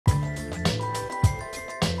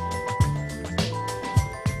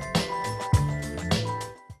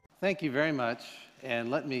Thank you very much,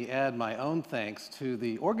 and let me add my own thanks to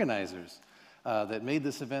the organizers that made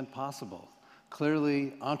this event possible.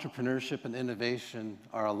 Clearly, entrepreneurship and innovation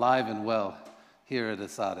are alive and well here at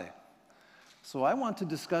ESADE. So I want to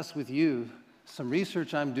discuss with you some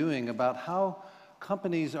research I'm doing about how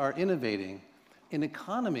companies are innovating in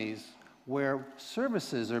economies where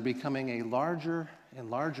services are becoming a larger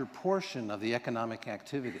and larger portion of the economic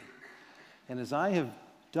activity. And as I have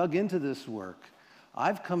dug into this work,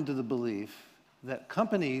 I've come to the belief that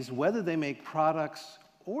companies, whether they make products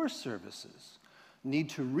or services, need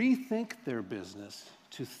to rethink their business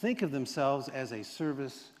to think of themselves as a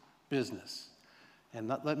service business. And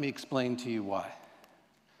let me explain to you why.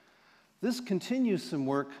 This continues some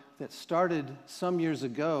work that started some years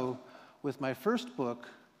ago with my first book,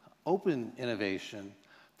 Open Innovation,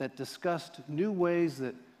 that discussed new ways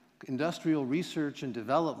that industrial research and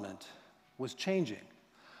development was changing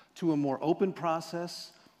to a more open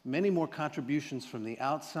process, many more contributions from the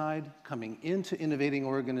outside coming into innovating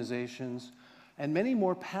organizations, and many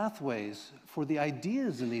more pathways for the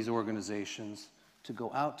ideas in these organizations to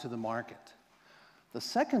go out to the market. The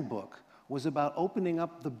second book was about opening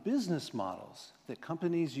up the business models that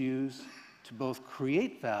companies use to both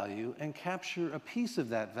create value and capture a piece of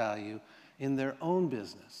that value in their own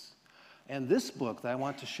business. And this book that I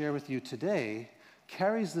want to share with you today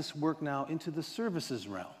carries this work now into the services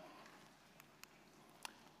realm.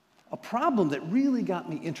 A problem that really got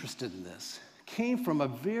me interested in this came from a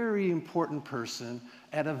very important person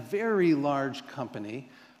at a very large company,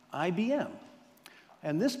 IBM.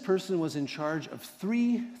 And this person was in charge of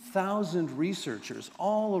 3,000 researchers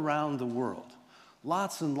all around the world.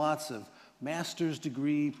 Lots and lots of master's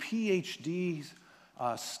degree, PhDs,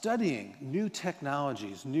 studying new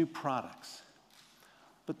technologies, new products.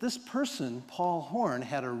 But this person, Paul Horn,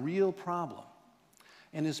 had a real problem.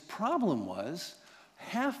 And his problem was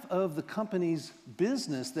half of the company's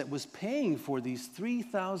business that was paying for these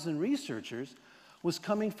 3,000 researchers was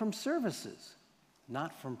coming from services,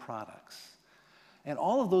 not from products. And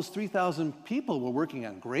all of those 3,000 people were working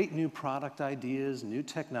on great new product ideas, new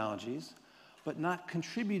technologies, but not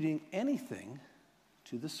contributing anything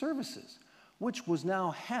to the services, which was now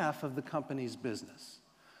half of the company's business.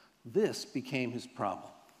 This became his problem.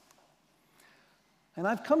 And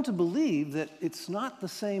I've come to believe that it's not the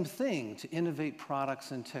same thing to innovate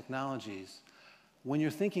products and technologies when you're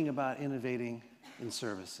thinking about innovating in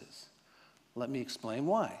services. Let me explain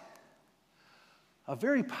why. A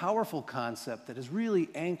very powerful concept that has really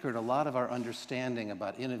anchored a lot of our understanding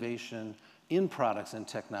about innovation in products and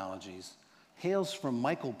technologies hails from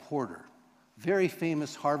Michael Porter, very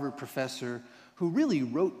famous Harvard professor who really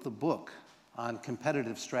wrote the book on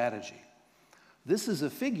competitive strategy. This is a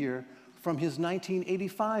figure from his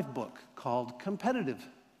 1985 book called Competitive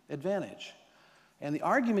Advantage. And the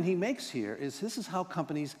argument he makes here is this is how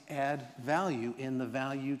companies add value in the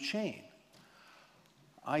value chain.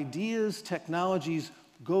 Ideas, technologies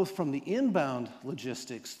go from the inbound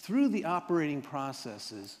logistics through the operating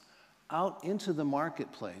processes out into the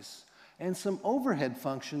marketplace, and some overhead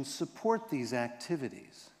functions support these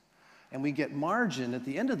activities. And we get margin at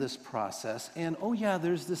the end of this process, and oh yeah,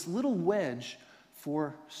 there's this little wedge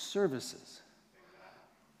for services.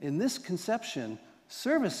 In this conception,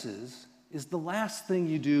 services is the last thing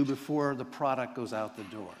you do before the product goes out the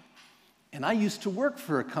door. And I used to work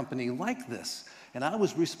for a company like this, and I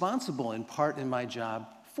was responsible in part in my job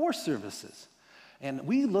for services. And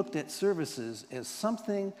we looked at services as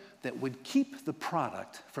something that would keep the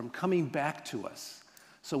product from coming back to us.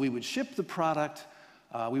 So we would ship the product,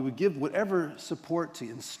 we would give whatever support to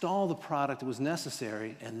install the product that was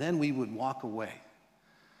necessary, and then we would walk away.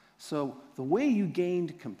 So the way you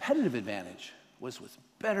gained competitive advantage was with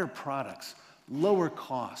better products, lower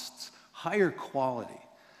costs, higher quality.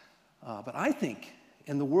 But I think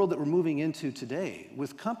in the world that we're moving into today,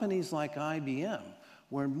 with companies like IBM,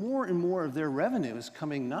 where more and more of their revenue is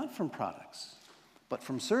coming not from products, but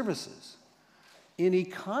from services, in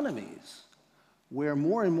economies where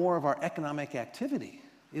more and more of our economic activity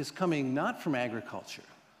is coming not from agriculture,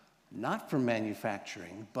 not from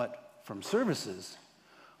manufacturing, but from services,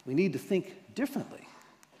 we need to think differently.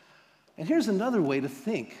 And here's another way to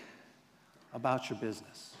think about your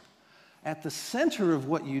business. At the center of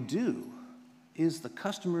what you do is the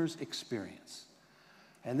customer's experience.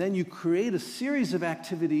 And then you create a series of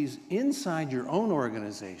activities inside your own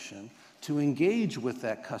organization to engage with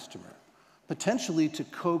that customer, potentially to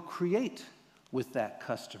co-create with that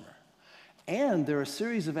customer. And there are a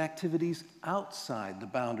series of activities outside the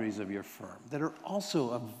boundaries of your firm that are also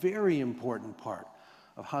a very important part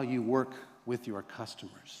of how you work with your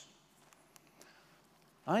customers.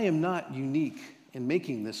 I am not unique in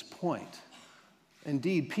making this point.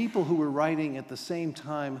 Indeed, people who were writing at the same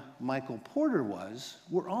time Michael Porter was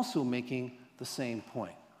were also making the same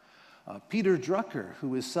point. Peter Drucker,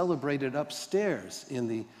 who is celebrated upstairs in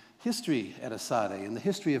the history at ESADE, in the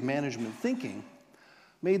history of management thinking,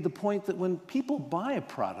 made the point that when people buy a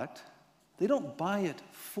product, they don't buy it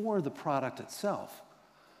for the product itself.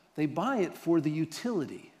 They buy it for the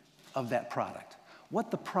utility of that product,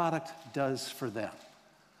 what the product does for them.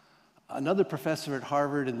 Another professor at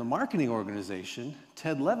Harvard in the marketing organization,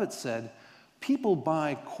 Ted Levitt, said, people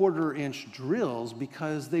buy quarter-inch drills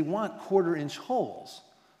because they want quarter-inch holes,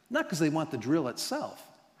 not because they want the drill itself.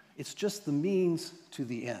 It's just the means to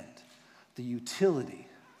the end, the utility,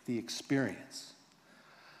 the experience.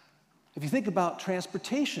 If you think about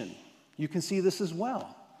transportation, you can see this as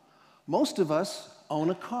well. Most of us own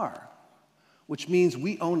a car, which means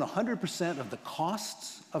we own 100% of the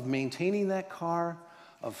costs of maintaining that car,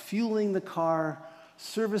 of fueling the car,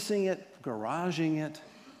 servicing it, garaging it,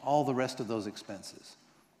 all the rest of those expenses.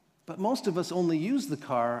 But most of us only use the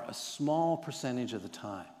car a small percentage of the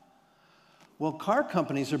time. Well, car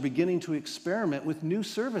companies are beginning to experiment with new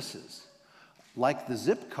services, like the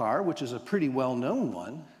Zip car, which is a pretty well-known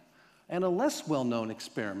one, and a less well-known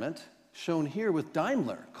experiment shown here with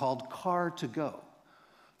Daimler called Car2Go.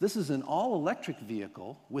 This is an all-electric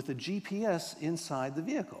vehicle with a GPS inside the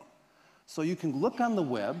vehicle. So you can look on the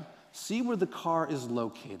web, see where the car is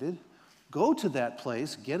located, go to that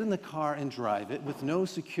place, get in the car and drive it with no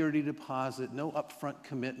security deposit, no upfront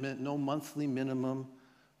commitment, no monthly minimum.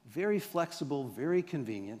 Very flexible, very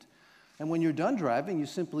convenient. And when you're done driving, you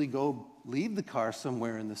simply go leave the car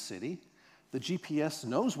somewhere in the city. The GPS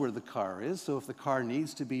knows where the car is, so if the car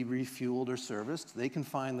needs to be refueled or serviced, they can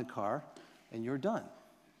find the car, and you're done.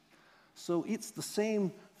 So it's the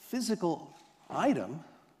same physical item,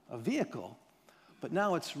 a vehicle, but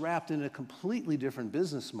now it's wrapped in a completely different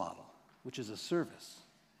business model, which is a service.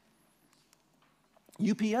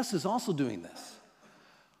 UPS is also doing this.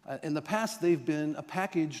 In the past, they've been a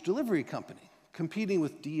package delivery company, competing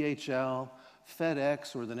with DHL,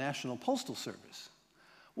 FedEx, or the National Postal Service.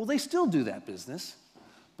 Well, they still do that business,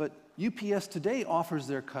 but UPS today offers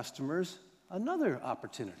their customers another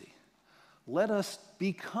opportunity. Let us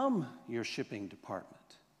become your shipping department.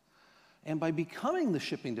 And by becoming the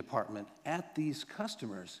shipping department at these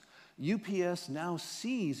customers, UPS now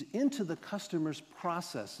sees into the customer's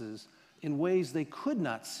processes in ways they could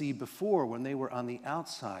not see before when they were on the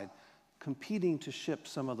outside competing to ship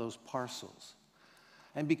some of those parcels.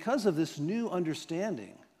 And because of this new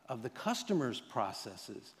understanding of the customer's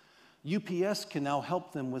processes, UPS can now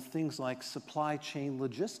help them with things like supply chain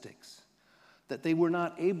logistics that they were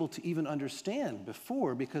not able to even understand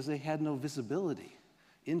before because they had no visibility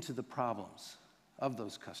into the problems of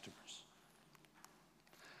those customers.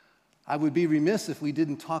 I would be remiss if we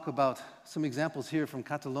didn't talk about some examples here from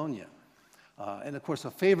Catalonia. And of course,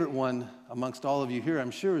 a favorite one amongst all of you here,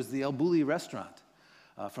 I'm sure, is the El Bulli restaurant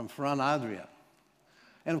from Ferran Adria.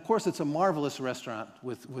 And of course, it's a marvelous restaurant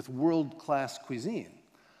with world-class cuisine.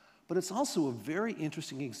 But it's also a very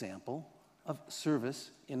interesting example of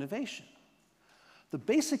service innovation. The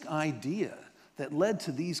basic idea that led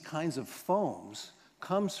to these kinds of foams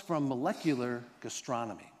comes from molecular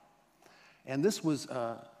gastronomy. And this was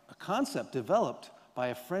a concept developed by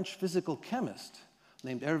a French physical chemist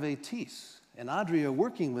named Hervé. And Adria,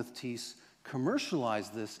 working with Thies,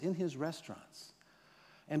 commercialized this in his restaurants.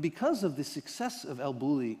 And because of the success of El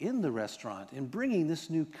Bulli in the restaurant in bringing this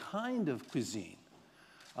new kind of cuisine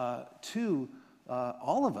to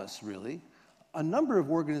all of us, really, a number of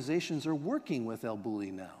organizations are working with El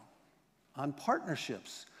Bulli now on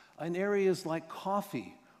partnerships in areas like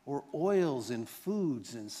coffee or oils in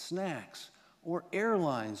foods and snacks or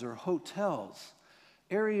airlines or hotels,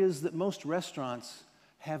 areas that most restaurants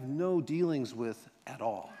have no dealings with at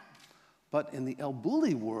all. But in the El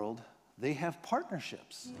Bulli world, they have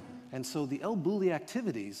partnerships. And so the El Bulli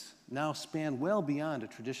activities now span well beyond a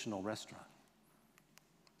traditional restaurant.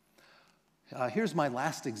 Here's my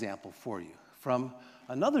last example for you from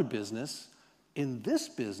another business. In this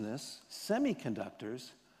business,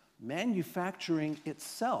 semiconductors, manufacturing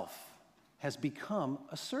itself has become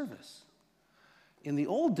a service. In the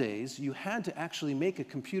old days, you had to actually make a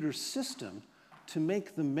computer system to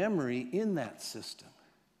make the memory in that system.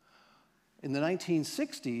 In the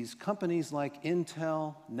 1960s, companies like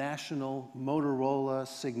Intel, National, Motorola,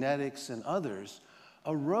 Signetics, and others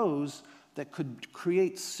arose that could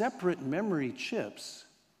create separate memory chips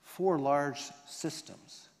for large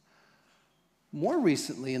systems. More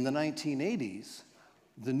recently, in the 1980s,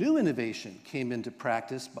 the new innovation came into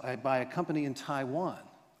practice by a company in Taiwan.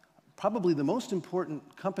 Probably the most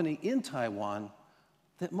important company in Taiwan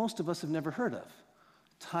that most of us have never heard of,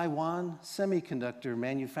 Taiwan Semiconductor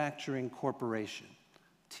Manufacturing Corporation,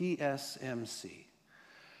 TSMC.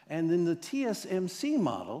 And in the TSMC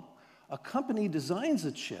model, a company designs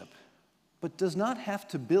a chip, but does not have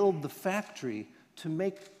to build the factory to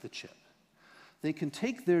make the chip. They can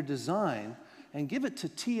take their design and give it to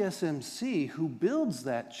TSMC, who builds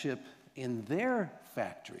that chip in their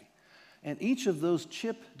factory. And each of those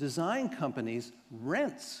chip design companies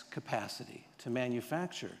rents capacity to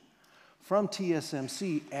manufacture from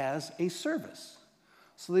TSMC as a service.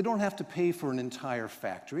 So they don't have to pay for an entire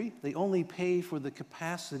factory. They only pay for the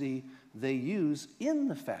capacity they use in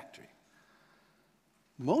the factory.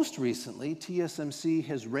 Most recently, TSMC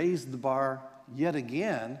has raised the bar yet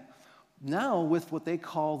again, now with what they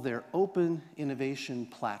call their Open Innovation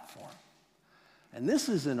Platform. And this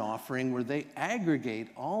is an offering where they aggregate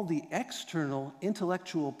all the external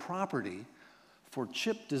intellectual property for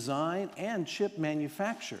chip design and chip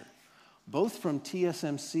manufacture, both from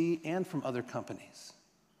TSMC and from other companies.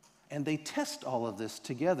 And they test all of this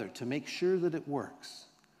together to make sure that it works.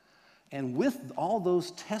 And with all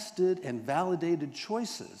those tested and validated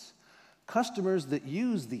choices, customers that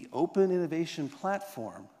use the Open Innovation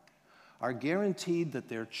Platform are guaranteed that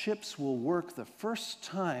their chips will work the first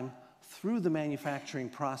time through the manufacturing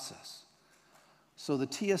process. So the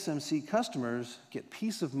TSMC customers get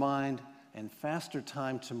peace of mind and faster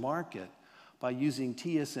time to market by using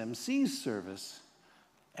TSMC's service,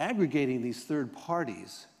 aggregating these third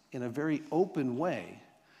parties in a very open way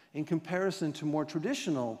in comparison to more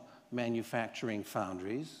traditional manufacturing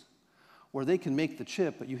foundries where they can make the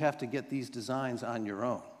chip, but you have to get these designs on your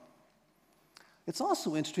own. It's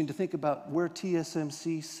also interesting to think about where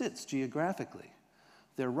TSMC sits geographically.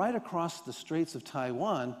 They're right across the Straits of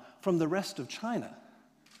Taiwan from the rest of China.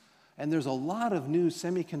 And there's a lot of new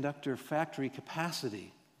semiconductor factory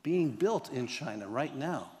capacity being built in China right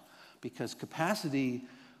now because capacity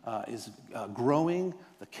is growing.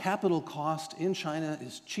 The capital cost in China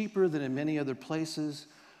is cheaper than in many other places,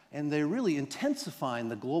 and they're really intensifying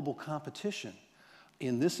the global competition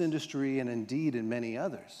in this industry and indeed in many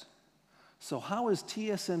others. So how is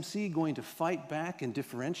TSMC going to fight back and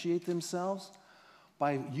differentiate themselves?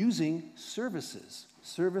 By using services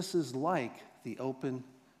like the Open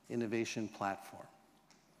Innovation Platform.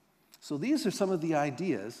 So these are some of the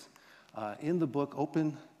ideas in the book,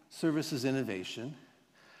 Open Services Innovation.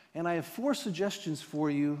 And I have 4 suggestions for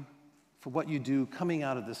you for what you do coming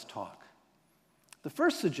out of this talk. The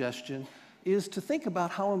first suggestion is to think about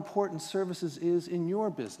how important services is in your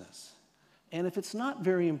business. And if it's not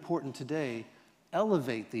very important today,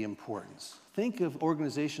 elevate the importance. Think of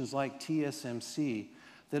organizations like TSMC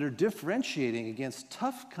that are differentiating against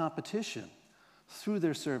tough competition through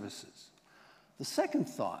their services. The second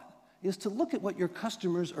thought is to look at what your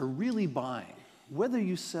customers are really buying, whether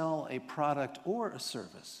you sell a product or a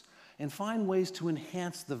service, and find ways to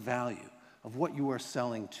enhance the value of what you are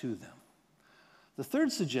selling to them. The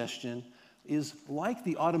third suggestion is, like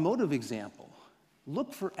the automotive example,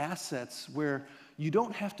 look for assets where you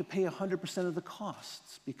don't have to pay 100% of the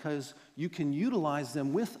costs because you can utilize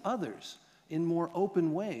them with others in more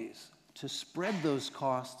open ways to spread those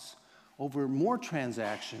costs over more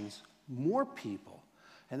transactions, more people,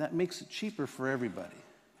 and that makes it cheaper for everybody.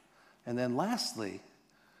 And then lastly,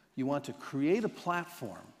 you want to create a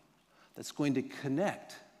platform that's going to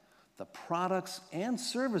connect the products and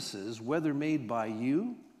services, whether made by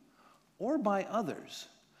you or by others,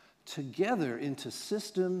 together into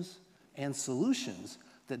systems and solutions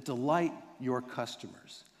that delight your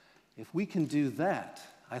customers. If we can do that,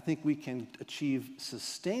 I think we can achieve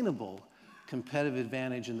sustainable competitive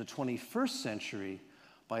advantage in the 21st century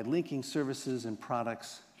by linking services and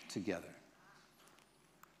products together.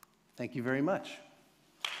 Thank you very much.